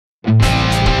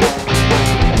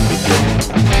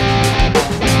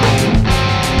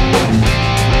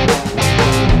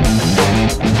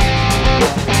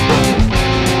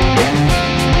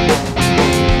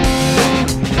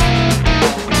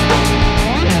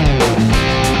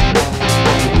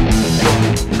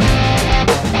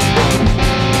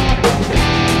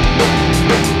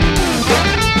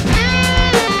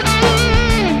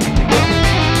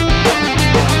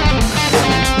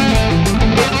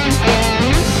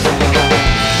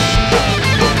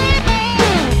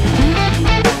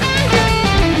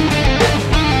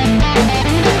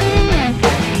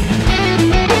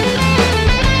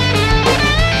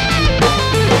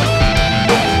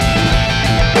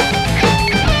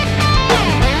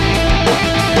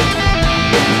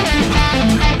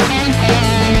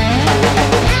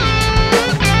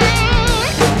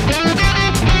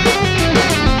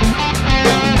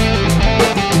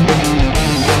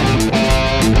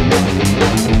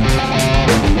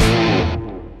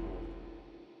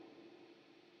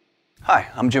Hi,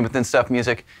 I'm Jim with Stuff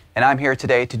Music, and I'm here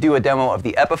today to do a demo of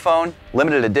the Epiphone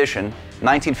Limited Edition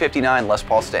 1959 Les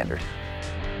Paul Standard.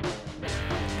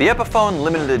 The Epiphone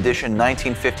Limited Edition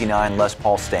 1959 Les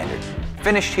Paul Standard,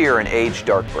 finished here in aged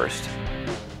dark burst.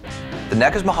 The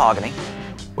neck is mahogany,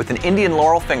 with an Indian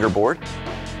laurel fingerboard,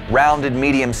 rounded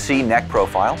medium C neck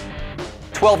profile,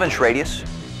 12-inch radius,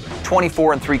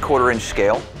 24 3/4-inch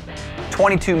scale,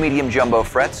 22 medium jumbo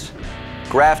frets,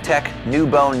 Graff new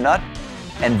bone nut,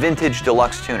 and vintage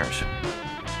deluxe tuners.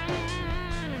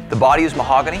 The body is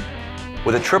mahogany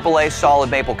with a AAA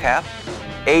solid maple cap,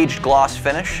 aged gloss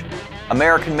finish,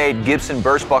 American-made Gibson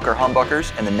BurstBucker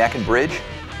humbuckers in the neck and bridge,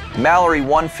 Mallory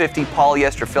 150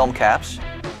 polyester film caps,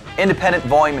 independent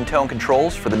volume and tone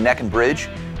controls for the neck and bridge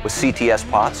with CTS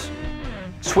pots,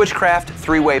 Switchcraft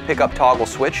 3-way pickup toggle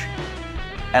switch,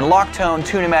 and lock-tone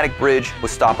tune-o-matic bridge with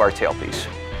stop bar tailpiece.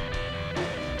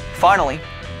 Finally,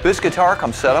 this guitar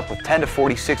comes set up with 10 to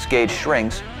 46 gauge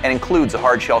strings and includes a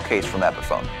hard shell case from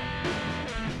Epiphone.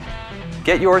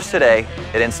 Get yours today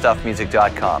at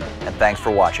instuffmusic.com, and thanks for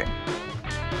watching.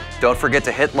 Don't forget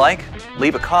to hit like,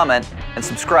 leave a comment, and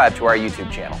subscribe to our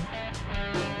YouTube channel.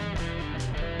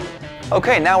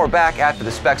 Okay, now we're back after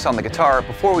the specs on the guitar.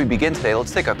 Before we begin today,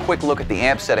 let's take a quick look at the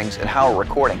amp settings and how we're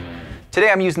recording. Today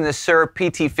I'm using this Sir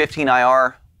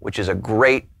PT15IR, which is a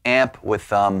great amp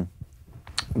with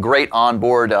great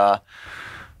onboard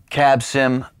cab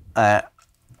sim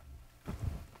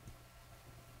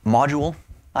module,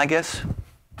 I guess.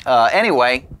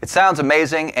 Anyway, it sounds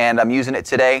amazing, and I'm using it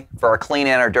today for our clean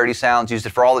and our dirty sounds. Used it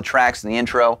for all the tracks in the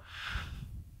intro.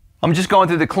 I'm just going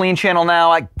through the clean channel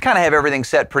now. I kind of have everything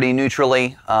set pretty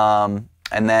neutrally. And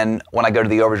then when I go to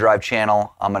the overdrive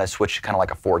channel, I'm going to switch to kind of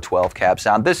like a 412 cab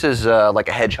sound. This is like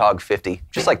a Hedgehog 50,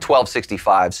 just like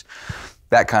 1265s,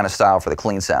 that kind of style for the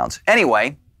clean sounds.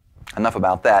 Anyway, enough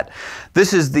about that.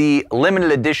 This is the limited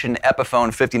edition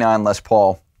Epiphone 59 Les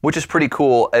Paul, which is pretty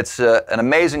cool. It's an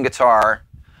amazing guitar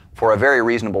for a very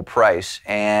reasonable price,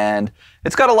 and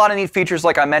it's got a lot of neat features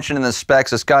like I mentioned in the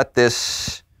specs. It's got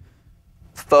this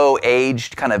faux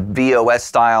aged kind of VOS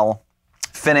style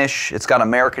finish. It's got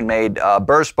American-made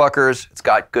BurstBuckers. It's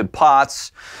got good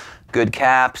pots, good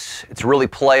caps. It's really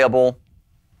playable.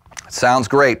 It sounds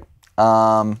great,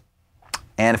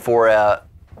 and for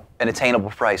an attainable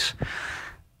price.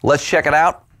 Let's check it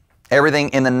out. Everything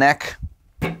in the neck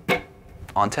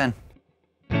on 10.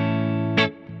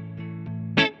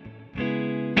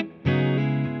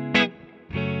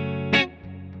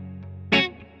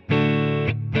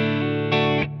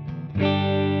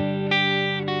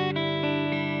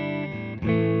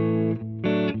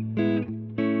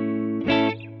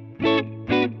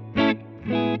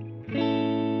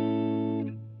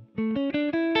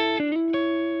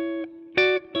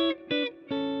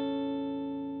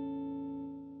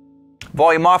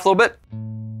 Volume off a little bit.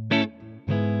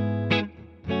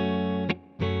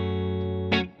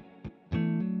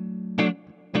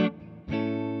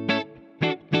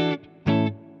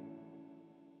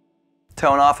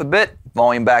 Tone off a bit,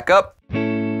 volume back up.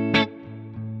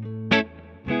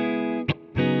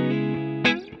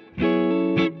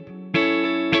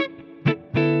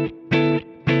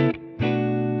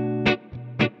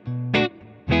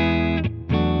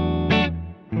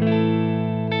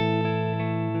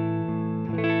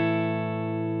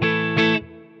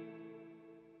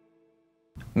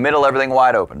 Middle, everything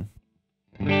wide open.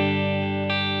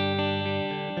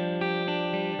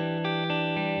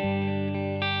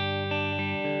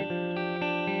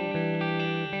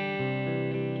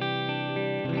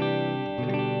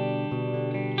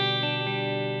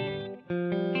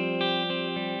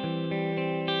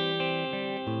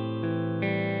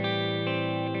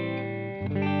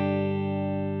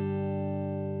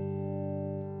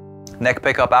 Neck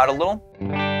pickup out a little.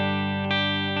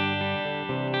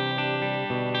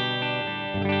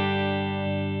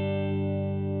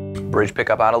 Bridge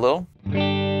pickup out a little.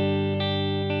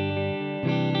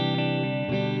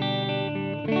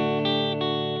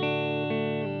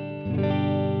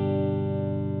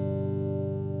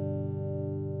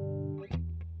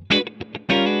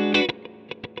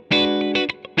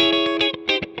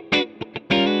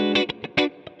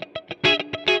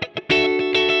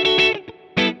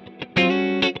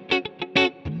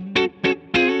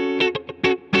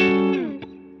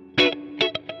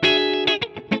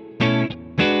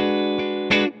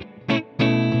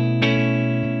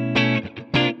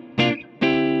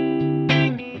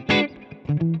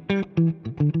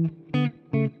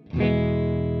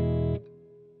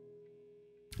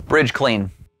 Bridge clean.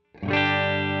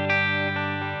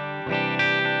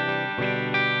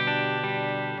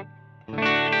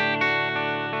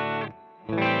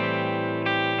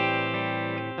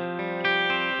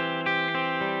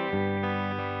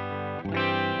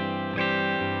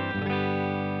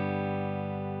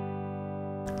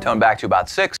 Tone back to about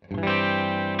 6.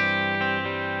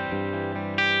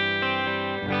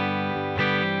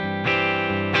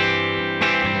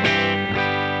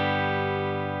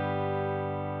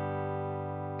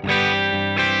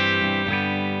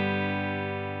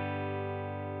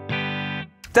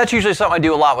 That's usually something I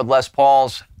do a lot with Les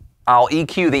Pauls. I'll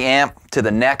EQ the amp to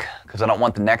the neck because I don't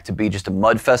want the neck to be just a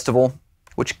mud festival,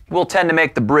 which will tend to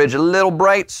make the bridge a little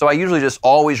bright, so I usually just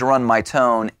always run my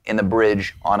tone in the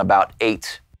bridge on about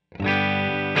 8.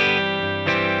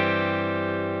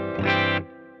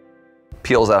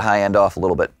 Peels that high end off a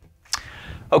little bit.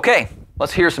 Okay,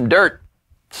 let's hear some dirt.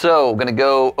 So I'm gonna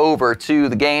go over to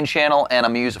the gain channel and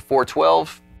I'm gonna use a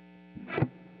 412.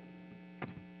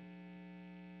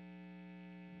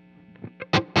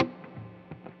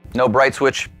 No bright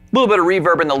switch. A little bit of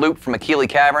reverb in the loop from Achille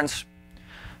Caverns,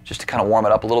 just to kind of warm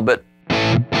it up a little bit.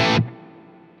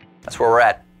 That's where we're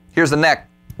at. Here's the neck,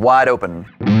 wide open.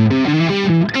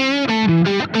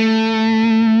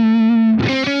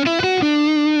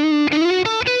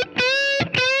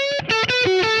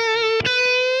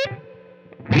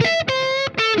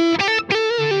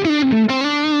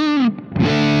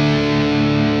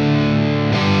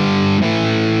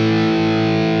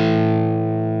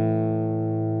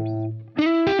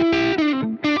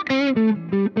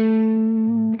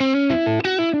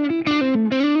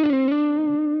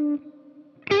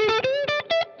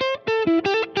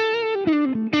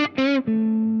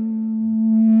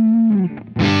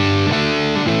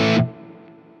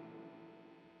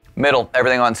 Middle,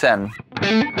 everything on 10.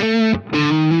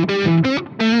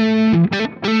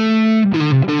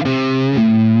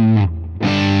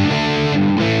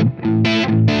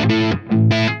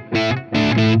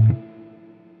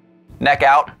 Neck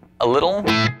out a little.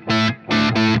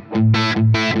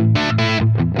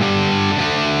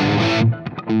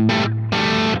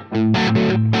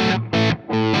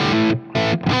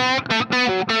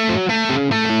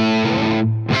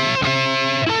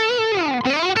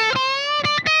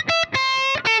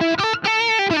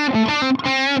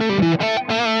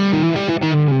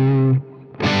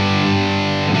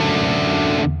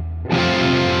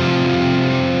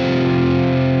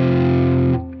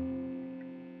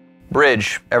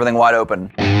 Bridge, everything wide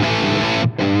open.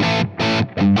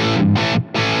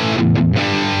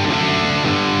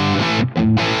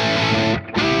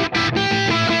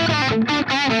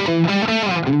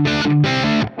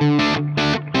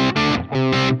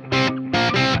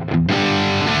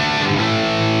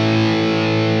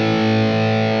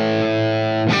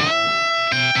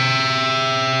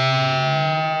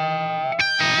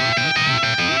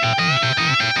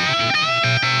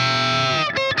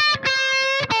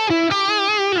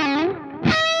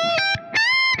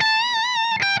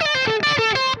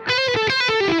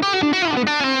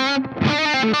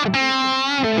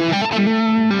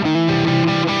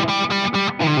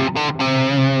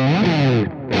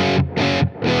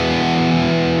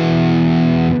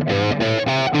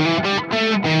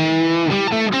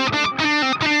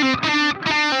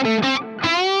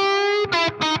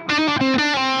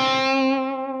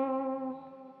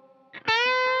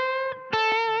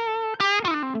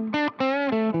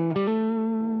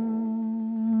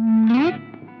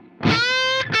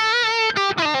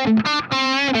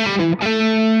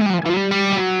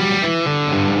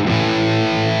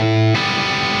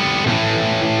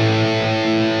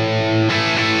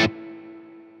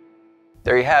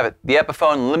 There you have it, the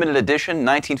Epiphone Limited Edition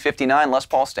 1959 Les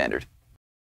Paul Standard.